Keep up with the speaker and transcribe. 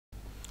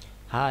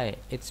Hi,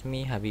 it's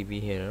me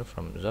Habibi here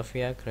from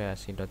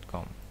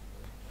zofiakreasi.com.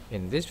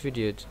 In this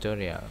video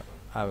tutorial,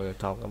 I will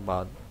talk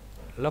about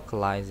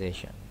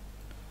localization.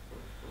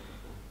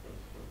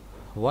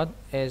 What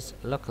is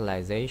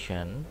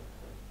localization?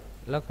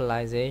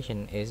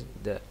 Localization is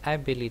the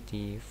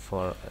ability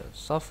for a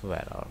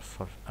software or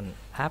for an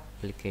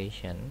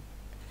application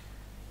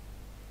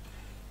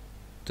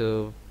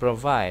to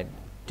provide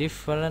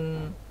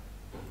different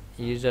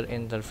user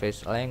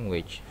interface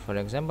language. For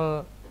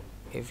example,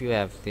 if you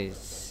have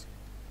this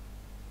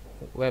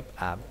web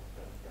app,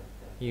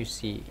 you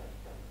see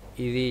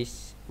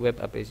this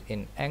web app is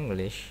in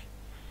English.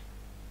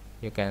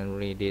 You can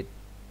read it,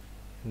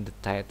 the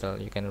title,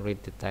 you can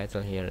read the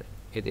title here.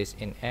 It is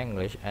in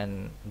English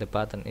and the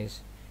button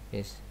is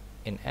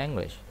in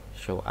English,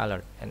 show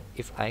alert, and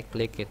if I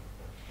click it,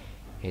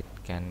 it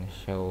can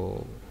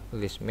show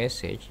this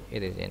message.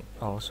 It is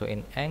also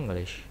in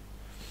English.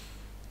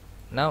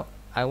 Now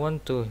I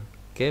want to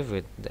give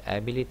it the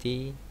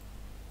ability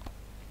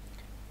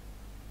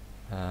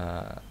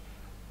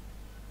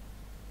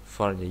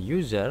for the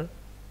user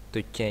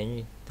to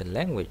change the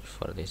language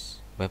for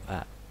this web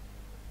app.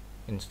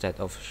 Instead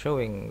of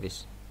showing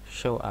this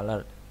show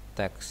alert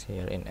text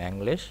here in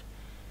English,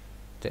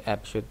 the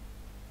app should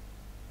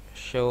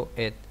show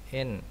it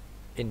in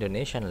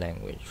Indonesian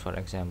language, for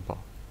example.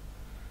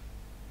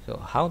 So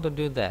how to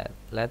do that?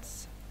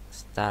 Let's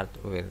start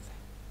with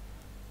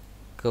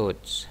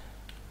codes.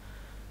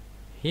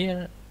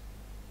 Here,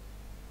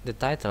 the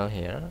title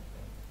here,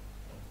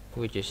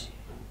 which is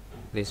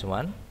this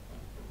one,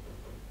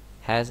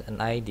 has an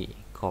ID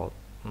called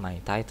my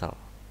title,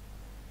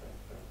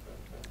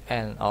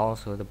 and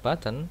also the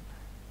button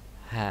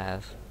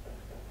has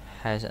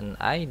an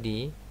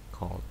ID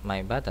called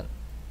my button,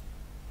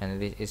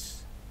 and this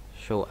is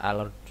show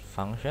alert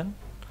function,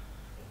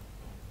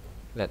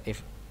 that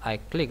if I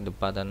click the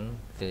button,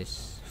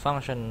 this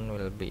function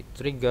will be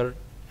triggered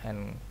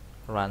and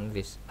run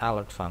this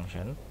alert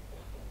function,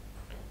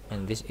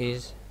 and this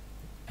is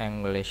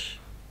English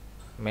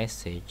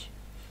message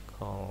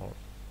called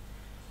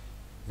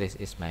this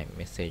is my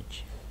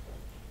message.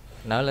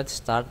 Now let's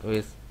start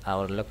with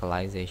our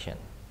localization.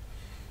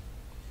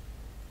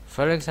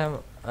 For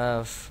example,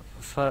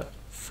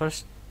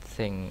 first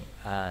thing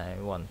I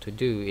want to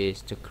do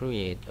is to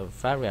create a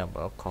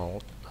variable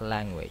called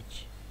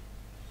language.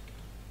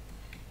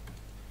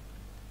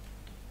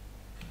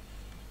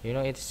 You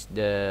know, it's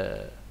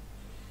the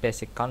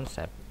basic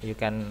concept. You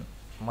can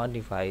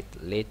modify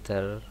it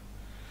later,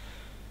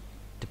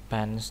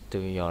 depends to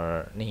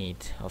your need,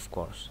 of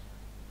course.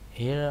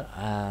 Here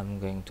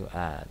I'm going to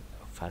add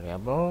a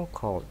variable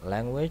called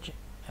language,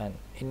 and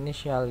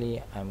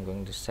initially I'm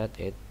going to set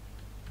it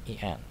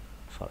en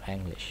for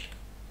English.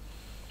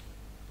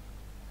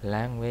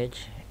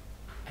 Language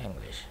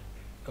English.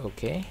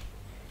 Okay,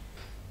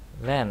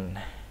 then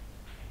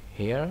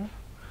here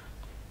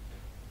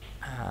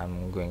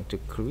I'm going to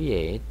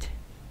create,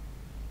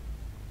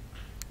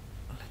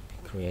 let me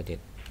create it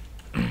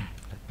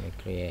let me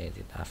create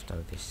it after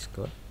this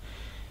code.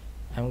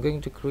 I'm going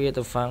to create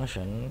a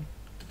function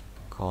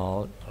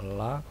called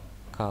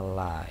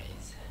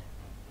localize,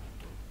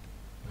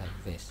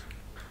 like this.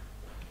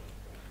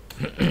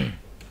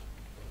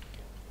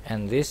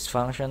 And this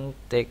function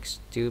takes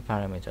two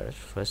parameters.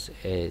 First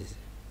is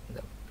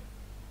the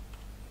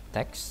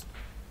text,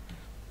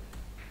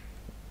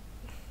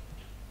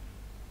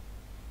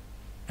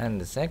 and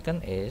the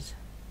second is,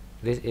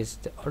 this is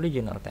the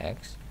original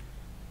text,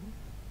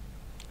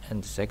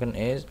 and the second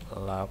is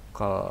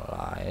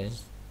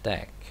localized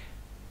text.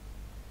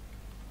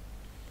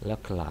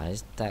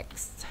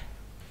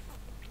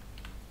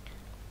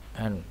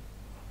 And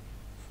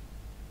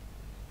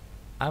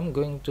I'm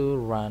going to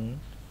run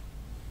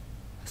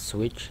a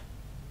switch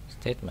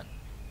statement.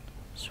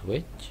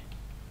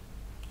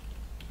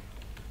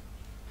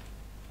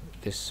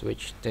 This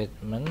switch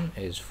statement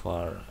is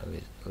for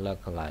this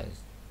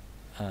localized,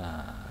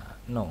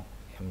 no,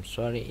 I'm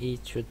sorry,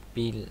 it should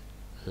be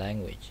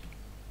language.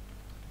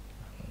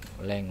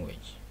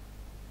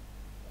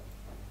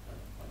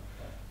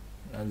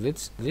 Now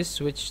this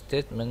switch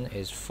statement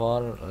is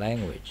for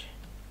language.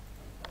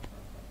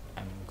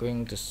 I'm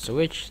going to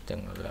switch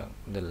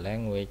the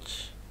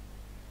language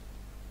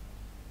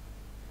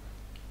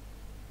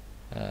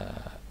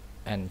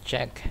and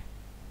check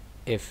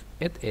if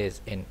it is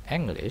in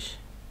English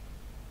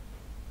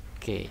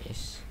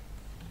case.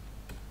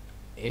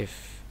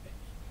 If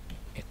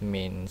it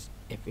means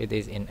if it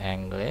is in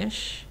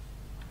English,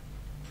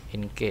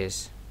 in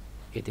case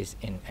it is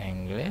in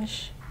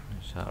English,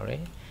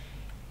 sorry.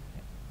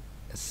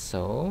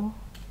 So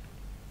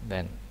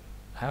then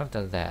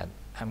after that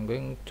I'm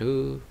going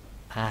to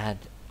add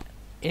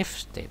if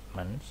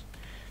statements.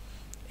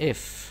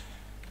 If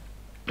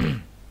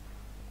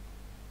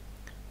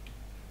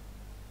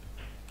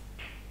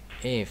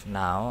if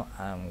now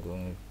I'm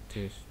going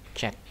to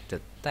check the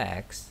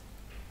text.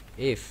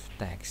 If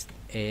text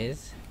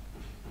is,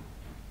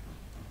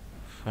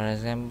 for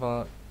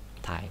example,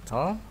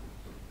 title,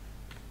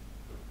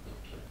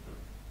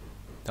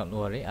 don't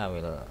worry, I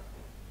will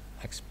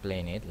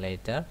explain it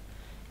later.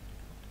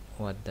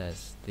 What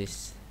does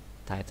this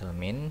title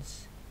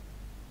means?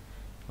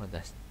 What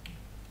does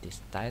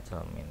this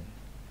title mean?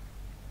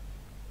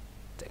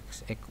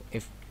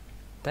 If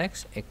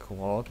text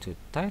equal to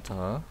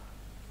title,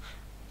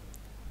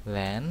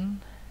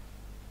 then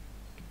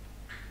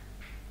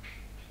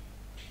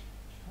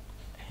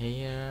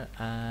here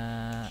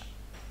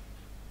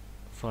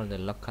for the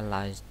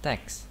localized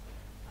text,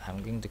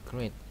 I'm going to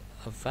create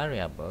a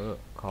variable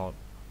called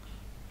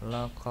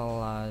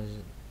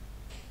localized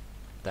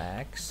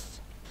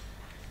text,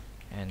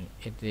 and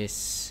it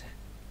is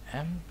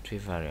empty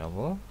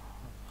variable,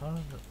 or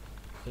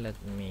let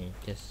me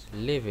just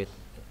leave it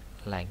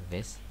like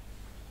this.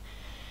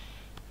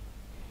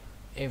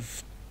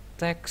 If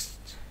text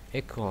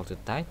equal to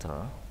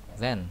title,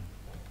 then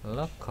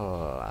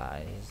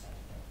localized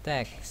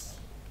text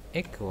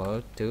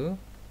equal to,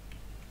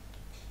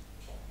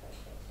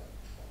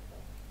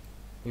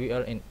 we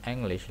are in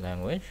English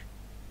language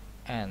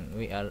and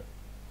we are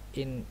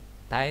in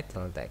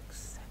title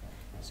text,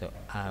 so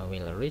I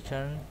will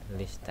return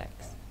this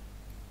text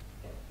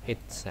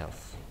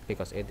itself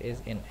because it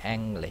is in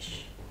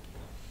English.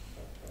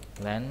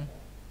 Then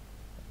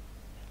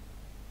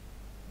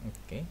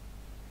okay,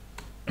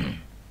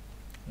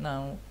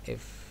 now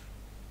if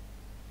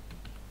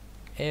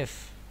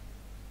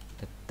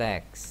the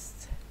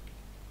text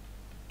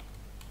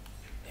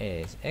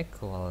is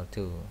equal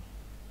to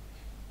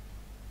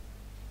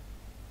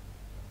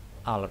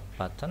alert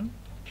button,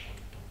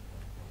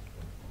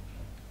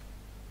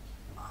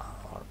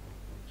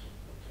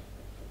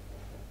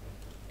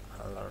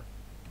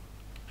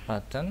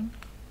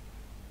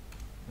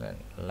 then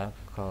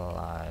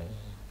localized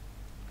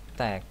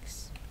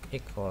text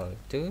equal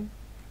to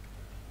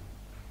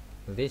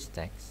this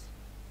text,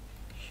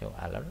 show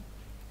alert.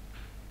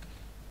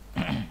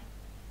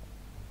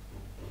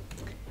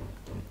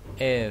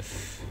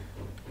 If,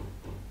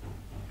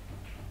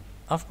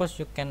 of course,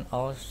 you can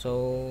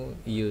also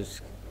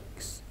use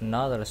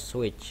another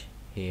switch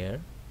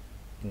here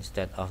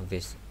instead of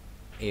this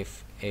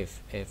if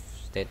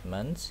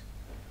statements,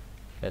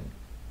 but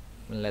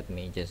let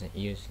me just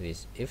use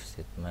this if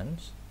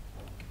statements.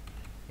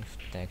 If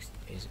text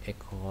is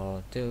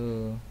equal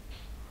to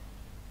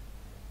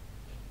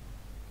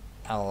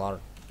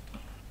alert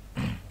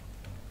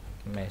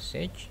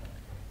message,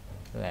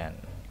 then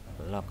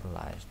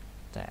localized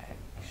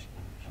text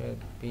should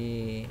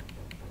be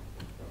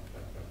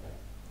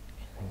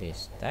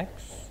this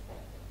text.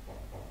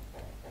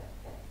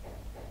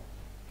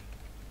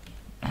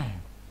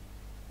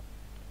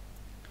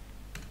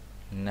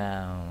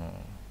 Now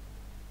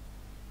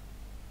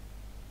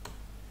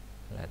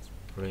let's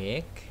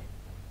break.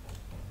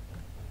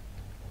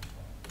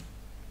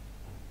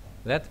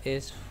 That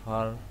is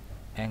for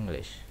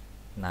English.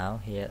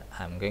 Now here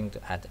I'm going to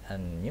add a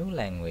new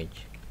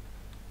language,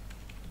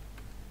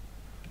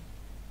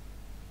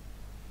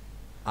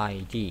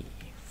 ID,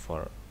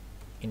 for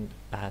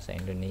Bahasa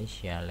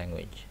Indonesia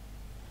language.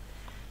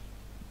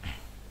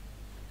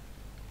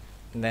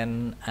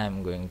 Then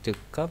I'm going to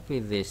copy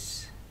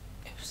this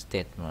if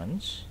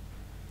statements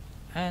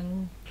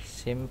and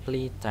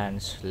simply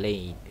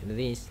translate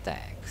this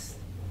text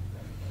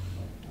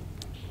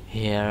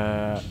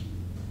here.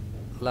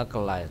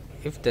 Localized,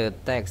 if the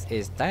text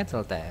is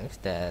title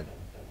text, that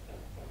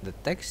the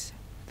text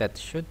that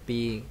should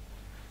be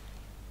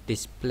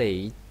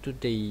displayed to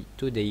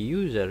the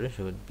user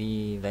should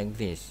be like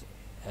this.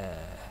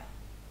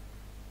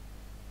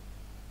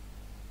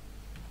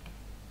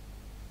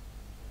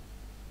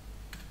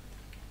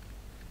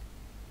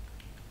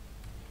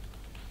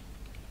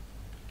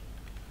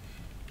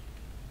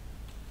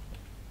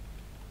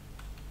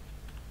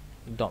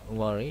 Don't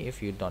worry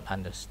if you don't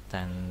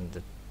understand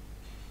the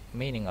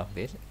meaning of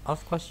this.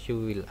 Of course you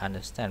will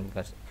understand,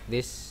 because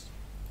this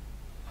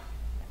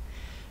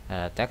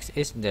text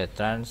is the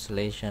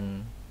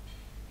translation,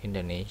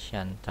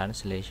 Indonesian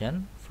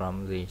translation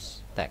from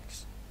this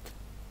text.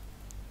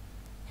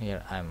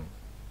 Here I'm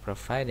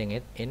providing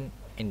it in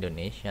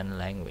Indonesian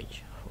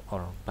language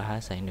or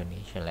Bahasa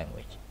Indonesia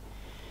language.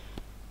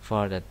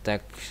 For the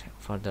text,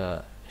 for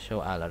the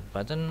show alert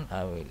button,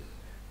 I will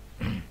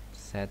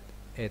set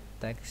a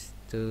text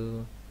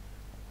to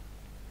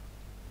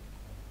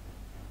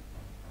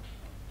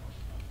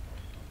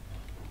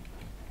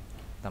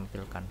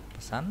tampilkan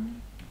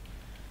pesan,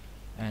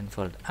 and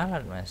for the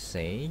alert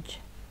message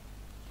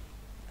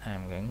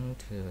I'm going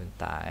to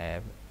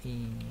type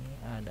ini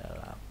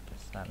adalah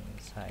pesan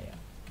saya.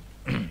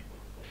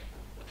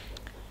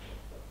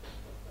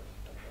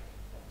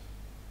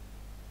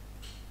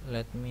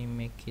 Let me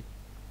make it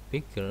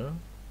bigger,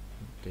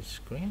 the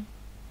screen.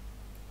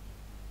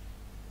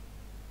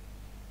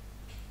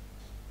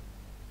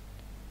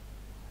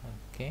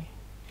 Okay.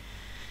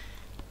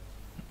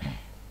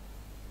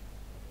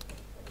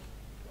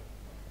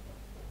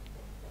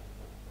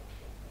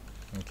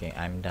 Okay,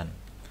 I'm done.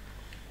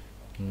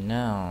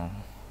 Now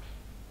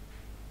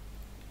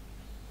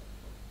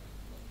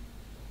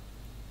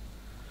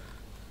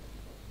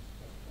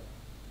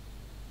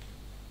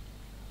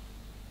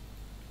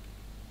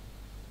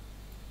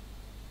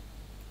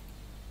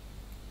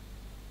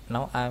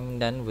Now I'm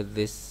done with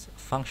this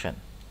function.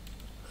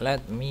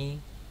 Let me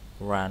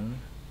run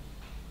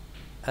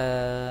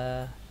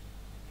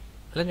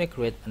let me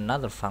create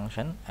another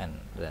function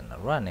and then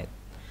run it.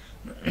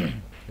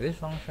 This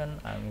function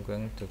I'm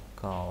going to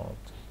call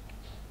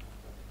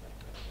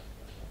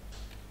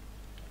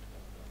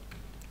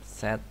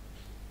set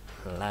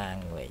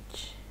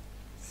language,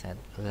 set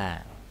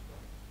lang.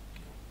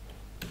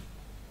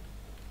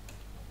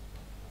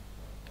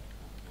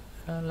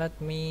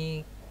 Let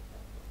me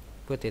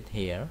put it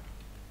here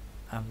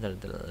after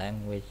the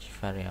language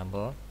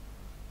variable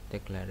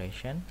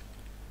declaration.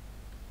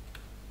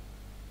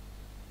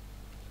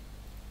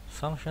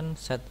 Function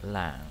set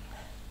lang.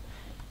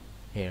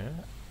 Here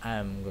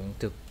I'm going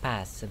to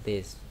pass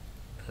this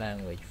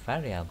language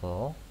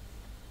variable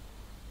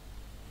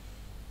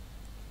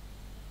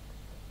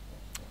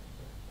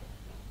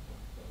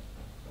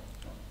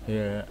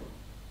here.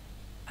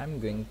 I'm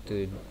going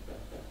to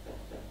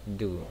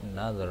do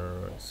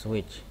another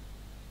switch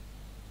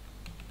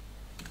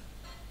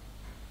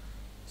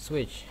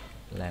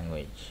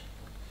language.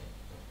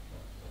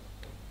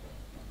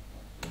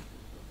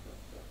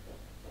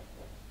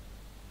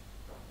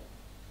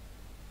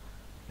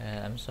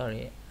 I'm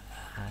sorry,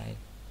 I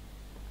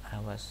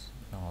was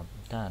not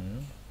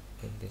done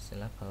with this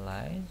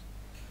localize.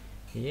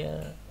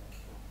 Here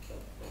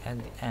at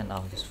the end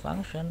of this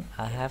function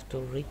I have to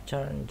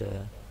return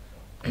the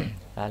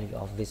value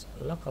of this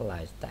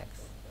localized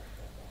text.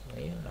 So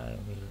here I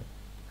will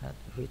add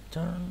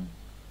return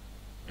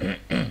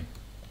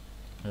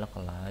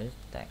localized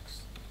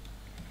text.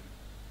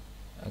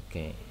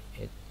 Okay,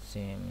 it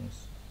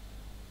seems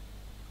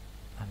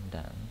I'm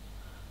done.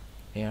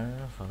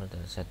 Here for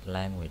the set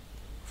language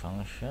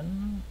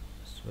function,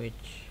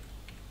 switch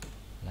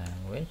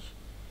language,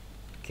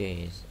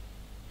 case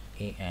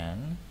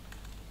en.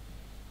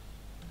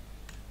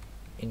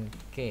 In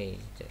case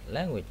the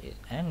language is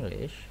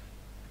English,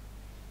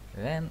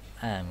 then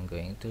I'm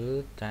going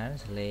to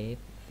translate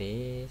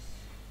this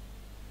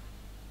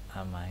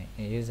my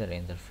user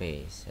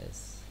interface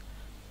as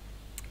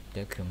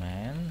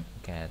document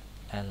get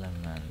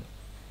element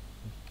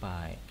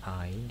by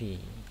ID.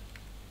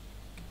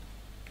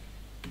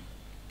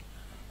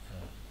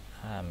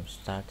 I'm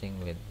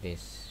starting with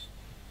this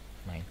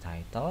my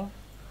title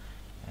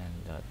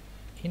and the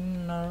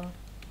inner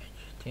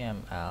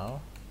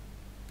HTML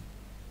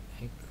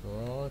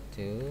equal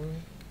to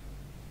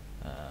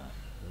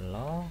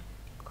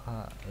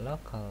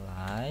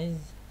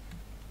localize.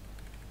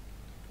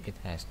 It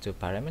has two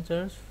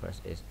parameters.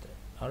 First is the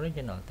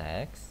original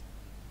text.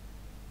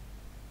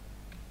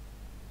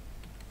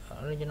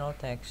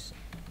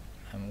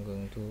 I'm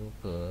going to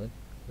put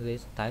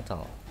this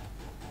title,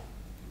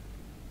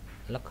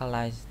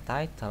 localized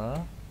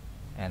title,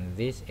 and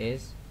this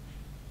is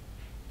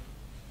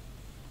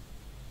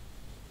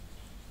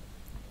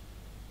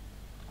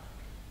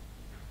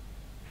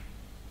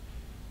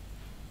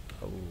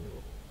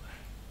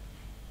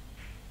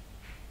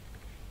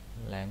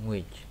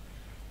language.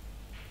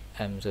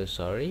 I'm so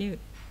sorry,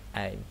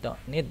 I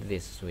don't need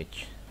this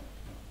switch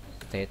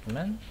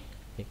statement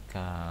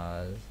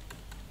because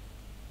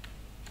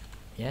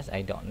yes,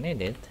 I don't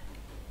need it.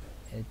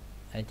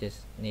 I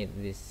just need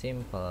this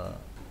simple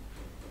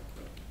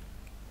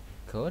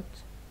code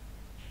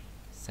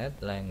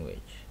set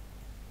language,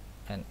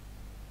 and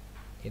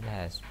it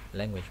has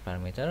language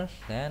parameter.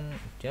 Then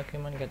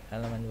document get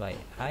element by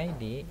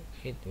ID,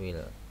 it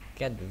will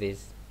get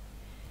this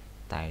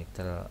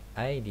title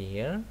ID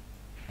here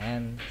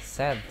and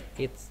set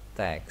its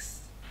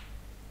text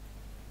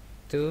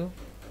to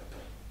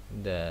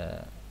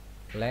the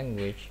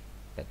language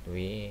that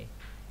we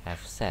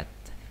have set.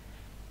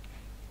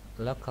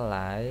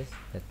 Localize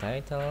the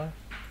title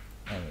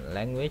and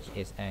language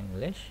is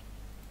English.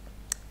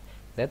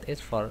 That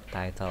is for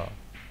title.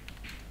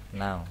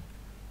 Now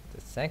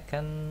the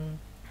second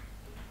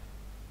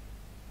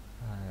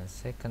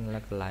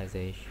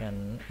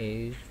localization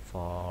is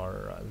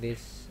for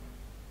this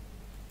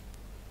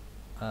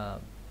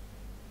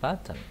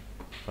button,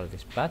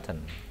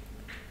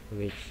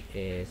 which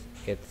is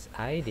its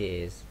ID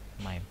is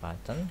my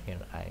button.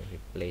 Here I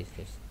replace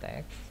this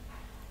text,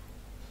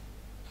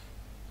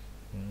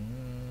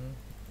 and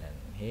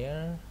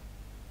here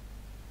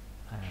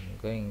I'm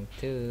going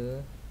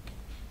to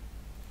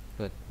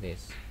put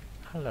this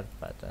alert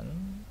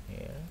button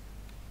here.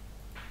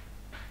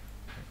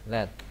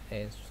 That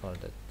is for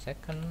the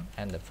second,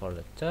 and for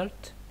the third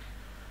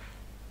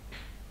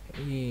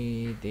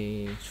it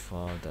is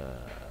for the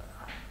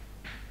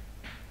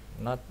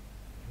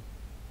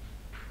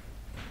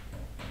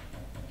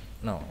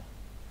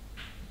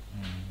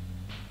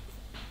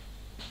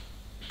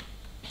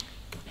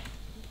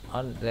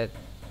all that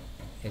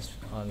is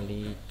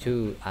only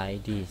two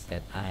IDs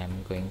that I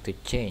am going to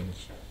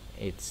change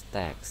its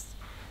text.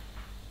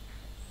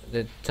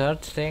 The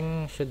third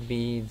thing should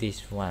be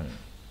this one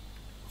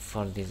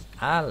for this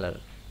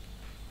alert,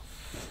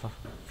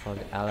 for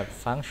the alert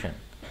function.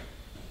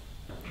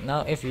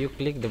 Now if you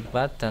click the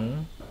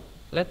button,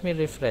 let me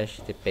refresh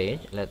the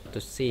page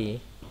to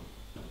see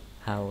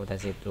how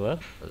does it work,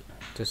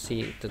 to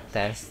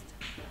test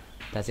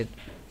does it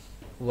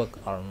work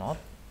or not.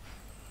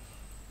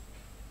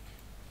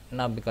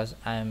 Now because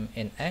I'm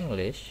in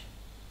English,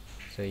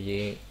 so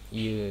you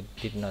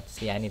did not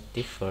see any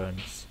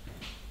difference.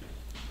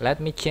 Let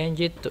me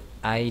change it to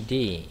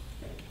ID.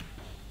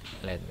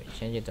 Let me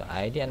change it to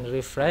ID and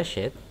refresh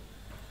it.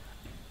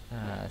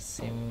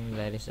 Seems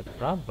there is a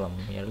problem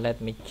here.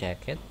 Let me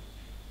check it.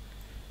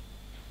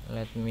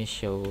 Let me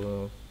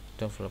show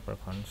developer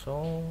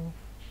console.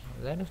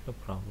 There is no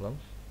problem.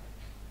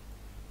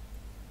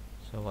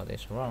 So what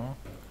is wrong?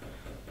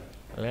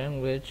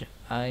 Language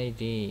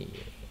ID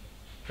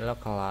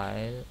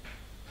localize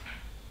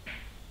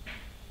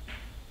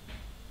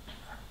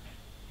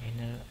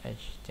inner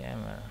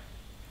HTML.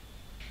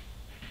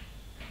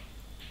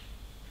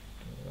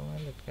 You want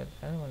to get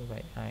element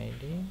by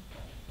ID.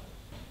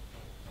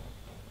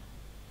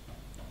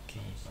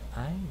 Case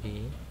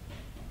ID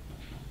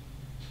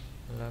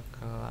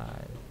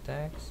localize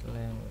text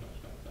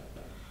language.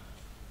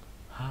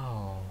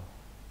 How?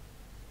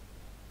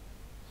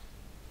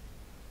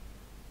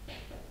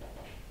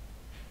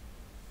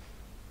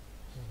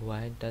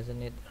 Why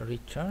doesn't it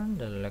return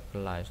the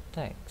localized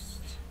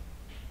text?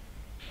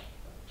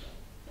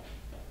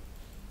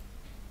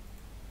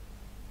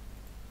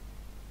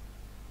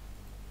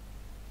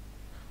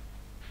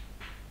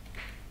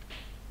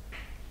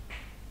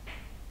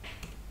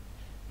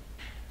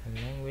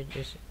 Language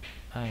is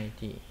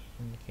ID.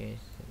 In case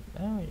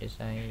language is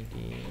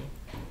ID.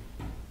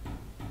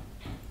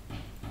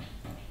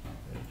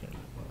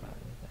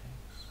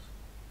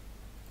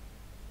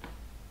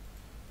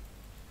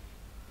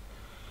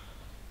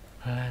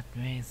 Let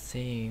me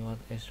see what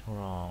is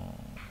wrong.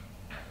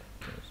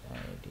 Case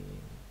ID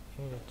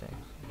in the text.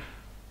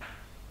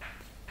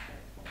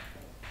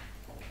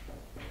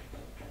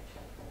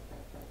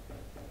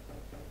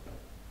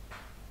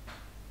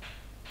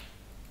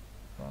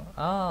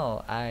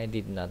 Oh, I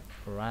did not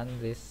run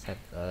this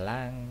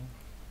setlang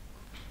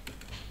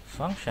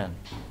function,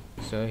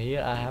 so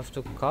here I have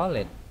to call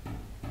it.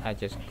 I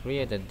just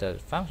created the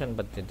function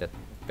but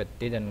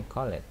didn't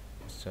call it.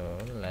 So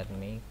let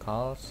me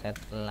call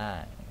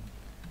setlang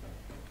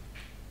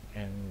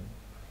and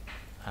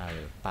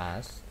I'll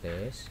pass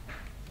this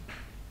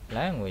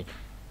language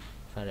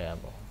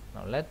variable.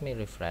 Now let me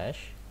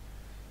refresh.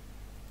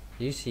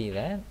 You see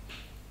that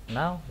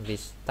now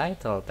this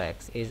title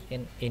text is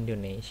in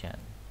Indonesian,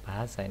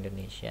 Bahasa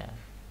Indonesia,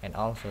 and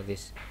also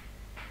this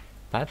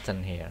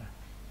button here,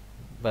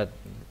 but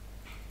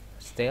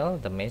still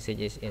the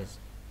message is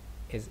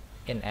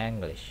in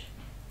English.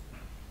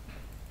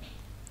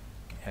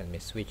 Let me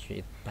switch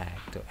it back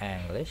to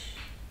English.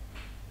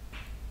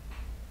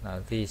 Now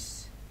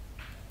this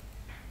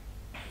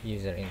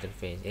user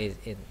interface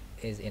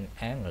is in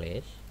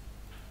English,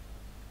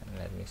 and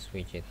let me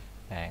switch it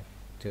back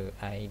to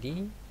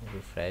ID,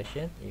 refresh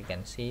it. You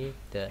can see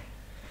the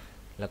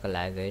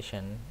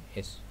localization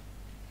is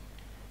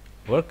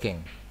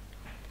working.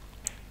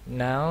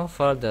 Now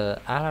for the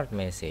alert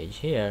message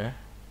here,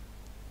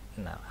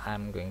 now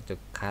I'm going to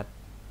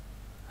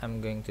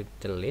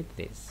delete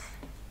this.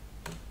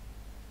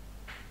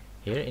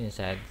 Here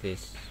inside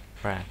this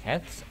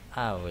brackets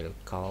I will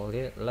call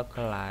it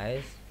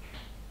localize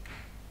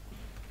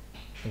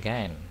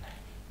again,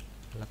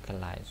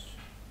 localize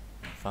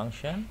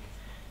function,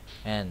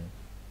 and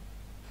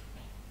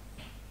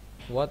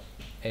what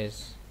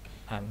is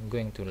I'm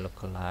going to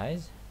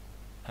localize?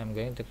 I'm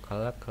going to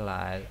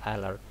localize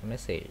alert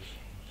message.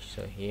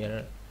 So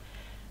here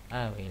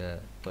I will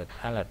put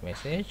alert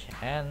message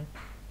and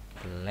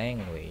the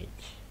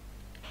language.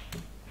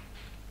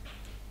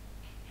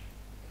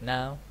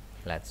 Now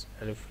let's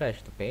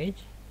refresh the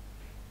page.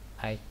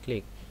 I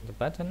click the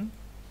button.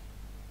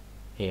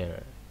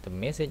 Here the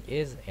message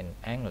is in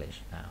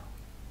English now.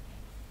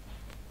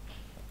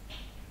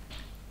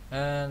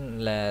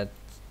 And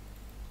let's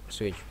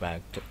switch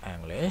back to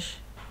English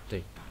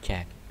to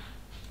check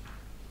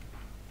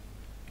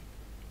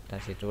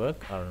does it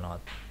work or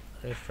not.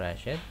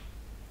 Refresh it.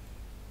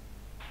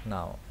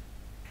 Now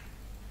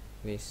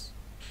this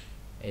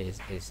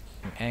is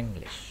in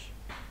English.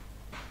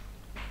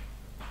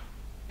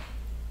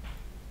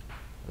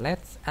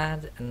 Let's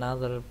add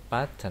another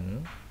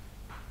button,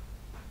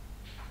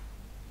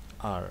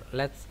 or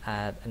let's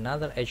add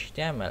another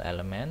HTML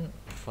element,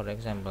 for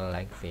example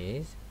like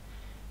this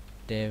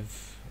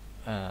div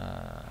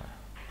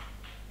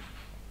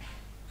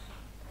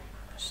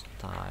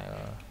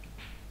style.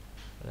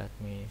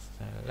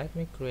 Let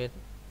me create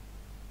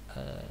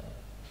a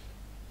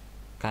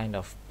kind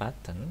of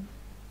button,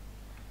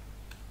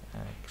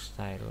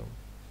 style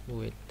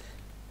width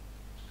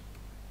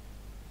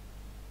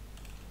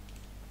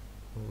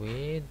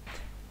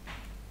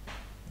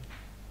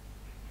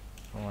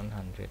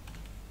 100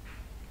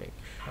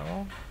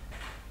 pixel,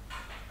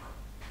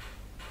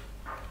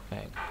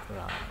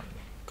 background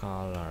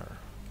color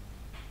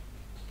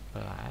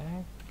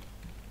black,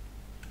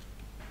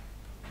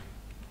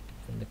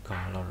 and the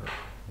color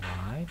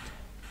white.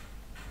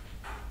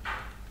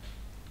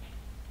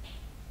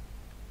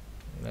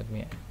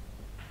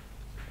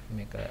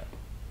 make a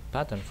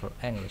button for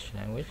English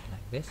language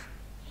like this.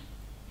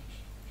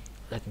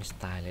 Let me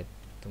style it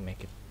to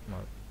make it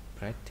more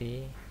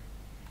pretty.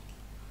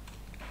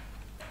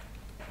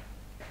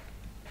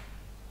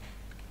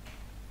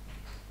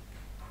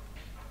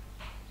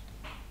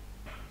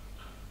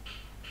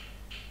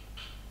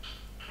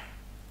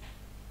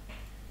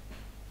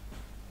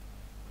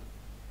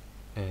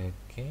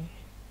 Okay,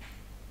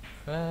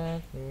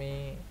 let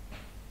me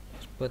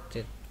put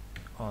it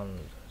on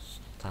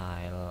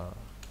style.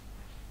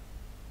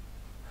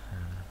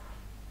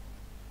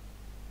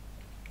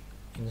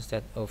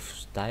 Instead of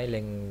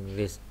styling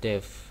this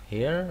div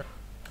here,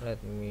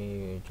 let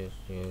me just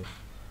use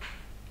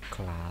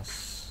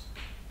class.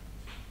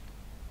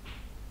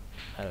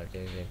 I'll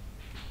give it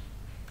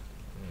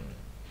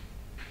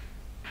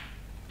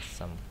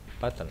some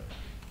button,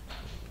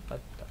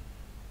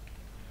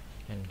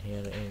 and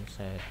here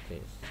inside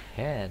this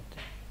head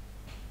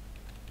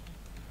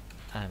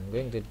I'm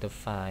going to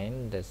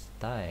define the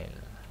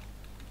style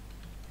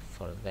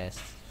for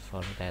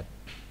that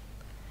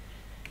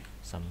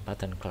some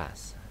button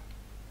class,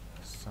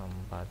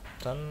 some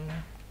button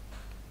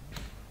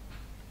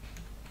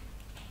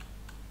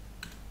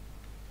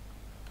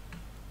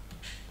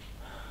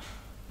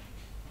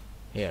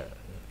here.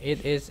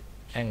 It is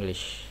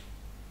English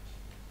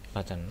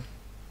button,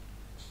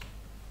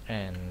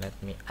 and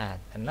let me add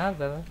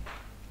another,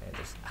 it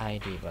is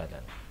ID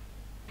button.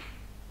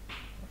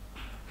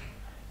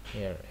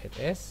 Here it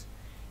is.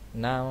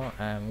 Now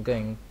I'm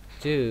going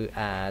to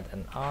add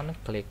an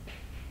on-click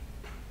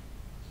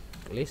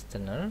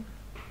listener.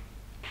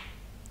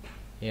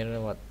 Here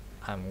what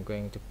I'm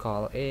going to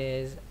call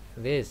is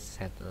this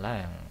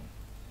setlang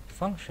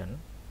function.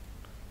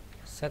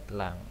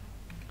 Setlang.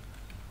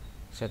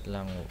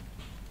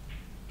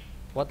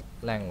 What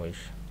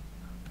language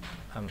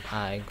am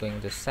I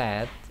going to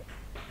set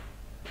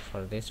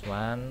for this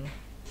one?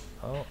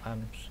 Oh,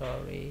 I'm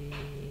sorry.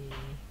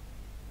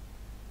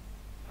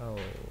 Oh,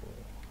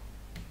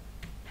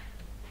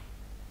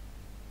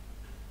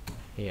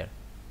 here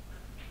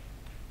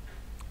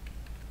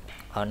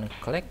on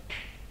click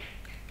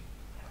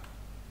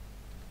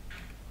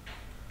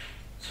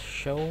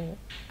show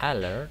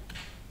alert.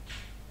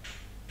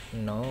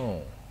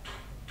 No,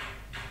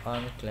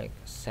 on click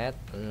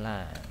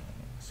setlang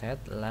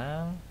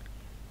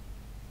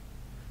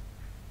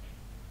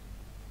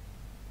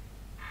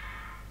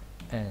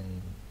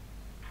and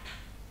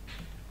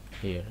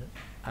here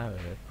I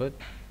will put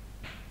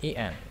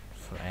en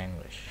for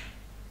English.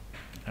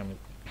 I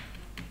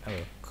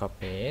will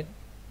copy it.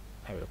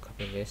 I will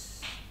copy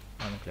this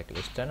on click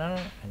listener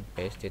and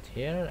paste it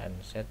here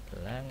and set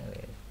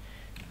language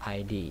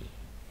ID.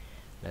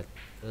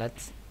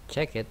 Let's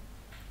check it.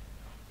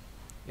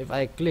 If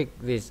I click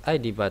this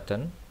ID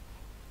button,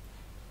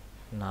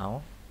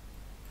 now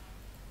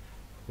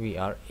we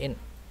are in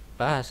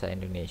Bahasa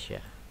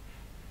Indonesia.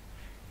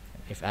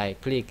 If I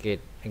click it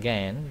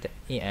again,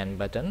 the en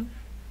button,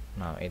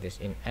 now it is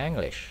in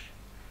English.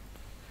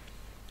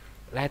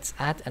 Let's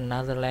add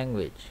another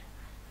language.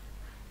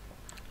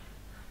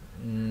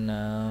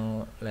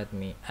 Now let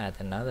me add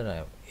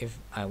another. If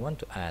I want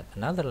to add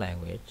another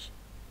language,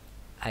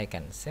 I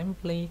can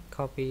simply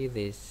copy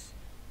this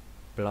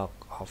block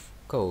of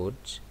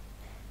code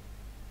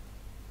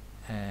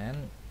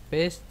and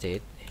paste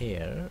it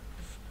here.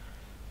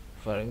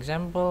 For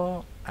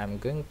example, I'm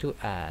going to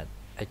add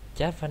a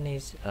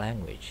Japanese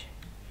language,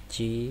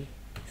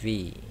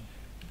 JV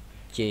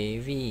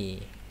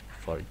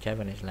for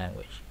Japanese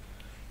language.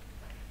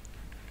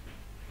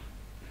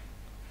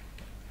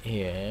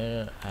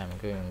 Here I'm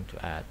going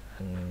to add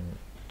a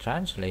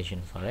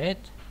translation for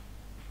it.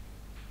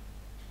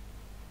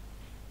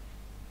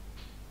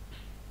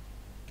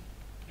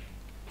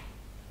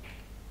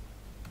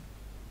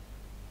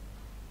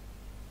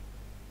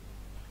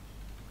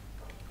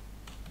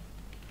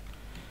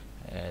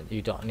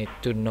 You don't need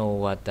to know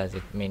what does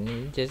it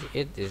mean, just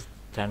it is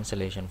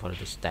translation for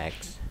this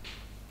text.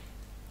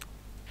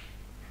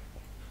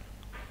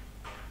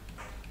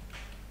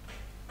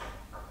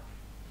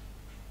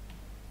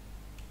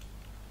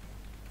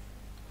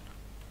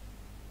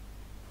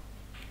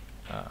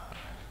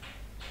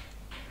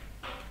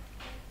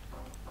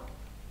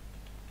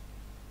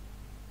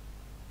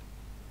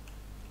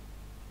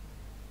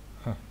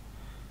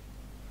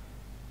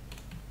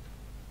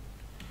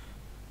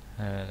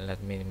 Let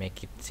me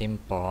make it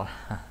simple.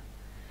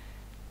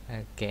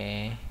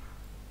 Okay,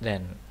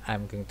 then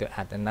I'm going to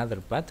add another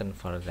button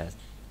for the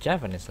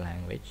Japanese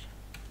language,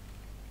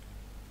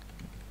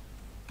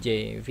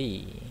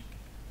 JV,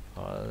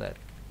 or that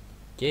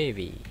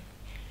JV,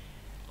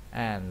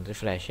 and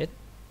refresh it.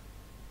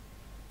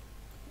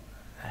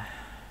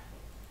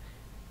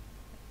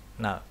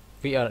 Now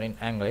we are in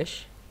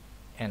English,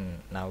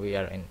 and now we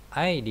are in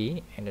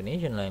ID,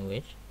 Indonesian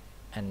language,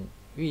 and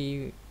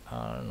we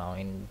are now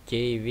in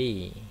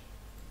JV,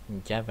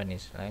 in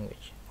Japanese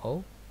language.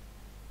 Oh,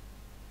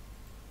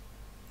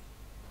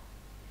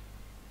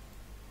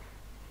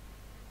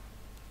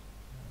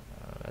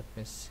 let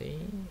me see.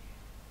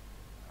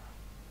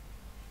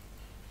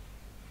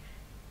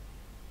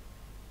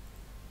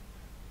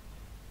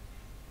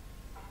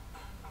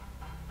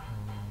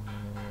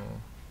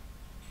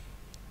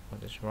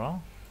 is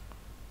wrong.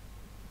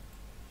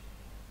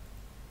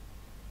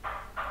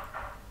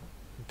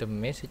 The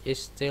message is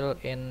still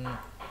in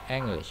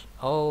English.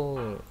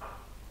 Oh,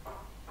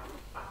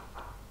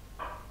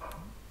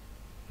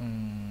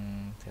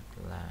 thật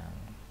là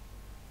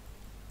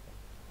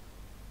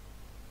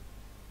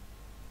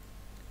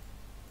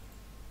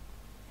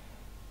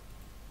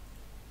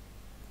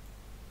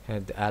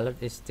the alert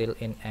is still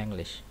in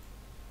English.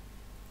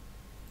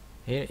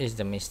 Here is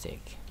the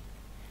mistake.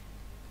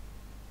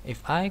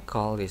 If I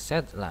call the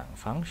setlang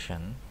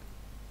function,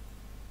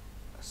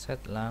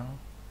 setlang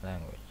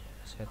language,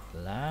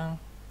 setlang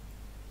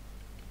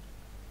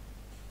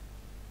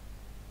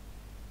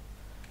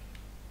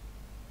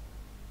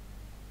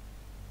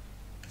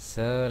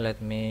so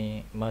let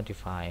me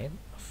modify it.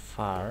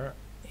 For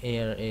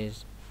here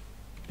is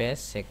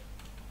basic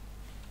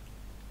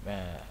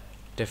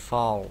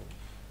default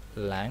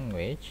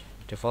language.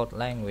 Default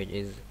language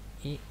is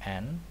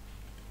en,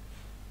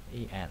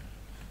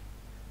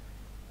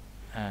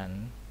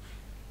 and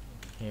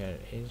here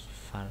is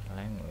for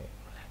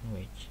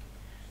language.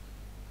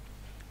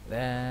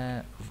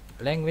 The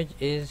language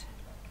is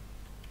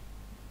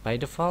by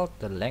default,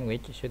 the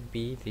language should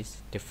be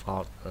this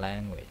default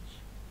language.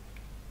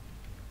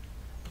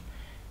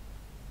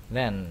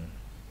 Then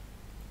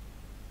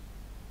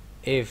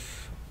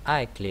if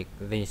I click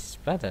this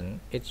button,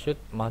 it should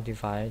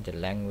modify the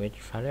language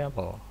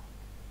variable.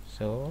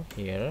 So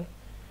here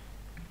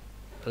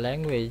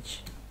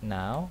language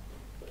now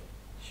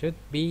should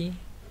be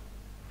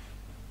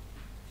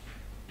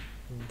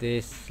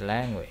this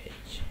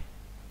language,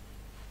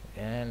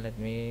 and let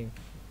me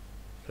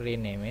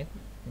rename it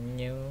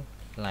new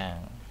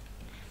lang.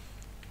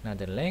 Now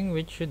the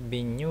language should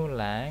be new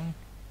lang,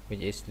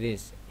 which is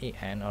this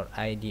en or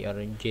id or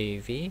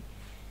jv,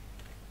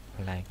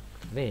 like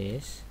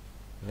this.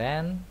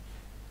 Then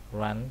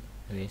run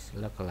this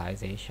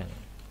localization.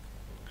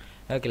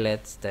 Okay,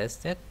 let's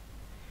test it.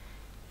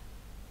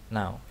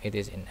 Now it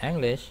is in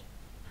English.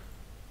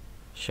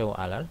 Show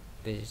alert.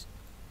 This is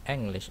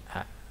English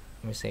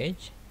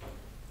message.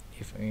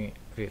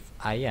 If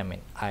I am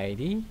in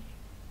ID,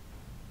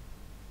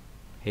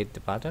 hit the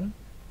button.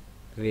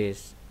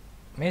 This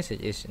message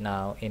is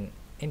now in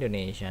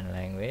Indonesian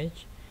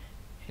language.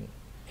 And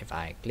if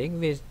I click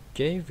this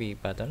JV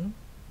button,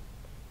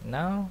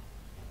 now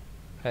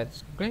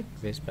let's click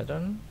this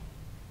button.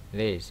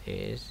 This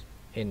is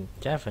in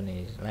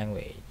Japanese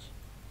language.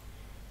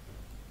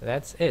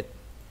 That's it.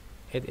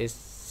 It is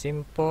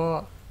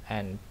simple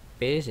and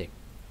basic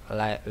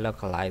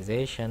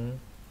localization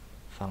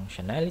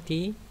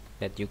functionality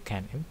that you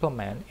can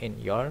implement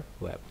in your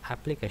web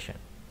application.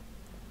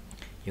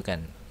 You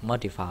can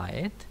modify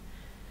it,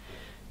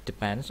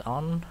 depends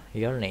on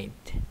your need.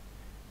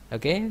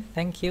 Okay,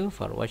 thank you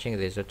for watching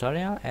this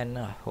tutorial, and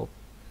I hope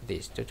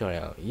this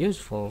tutorial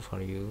useful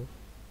for you.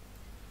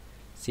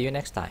 See you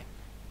next time.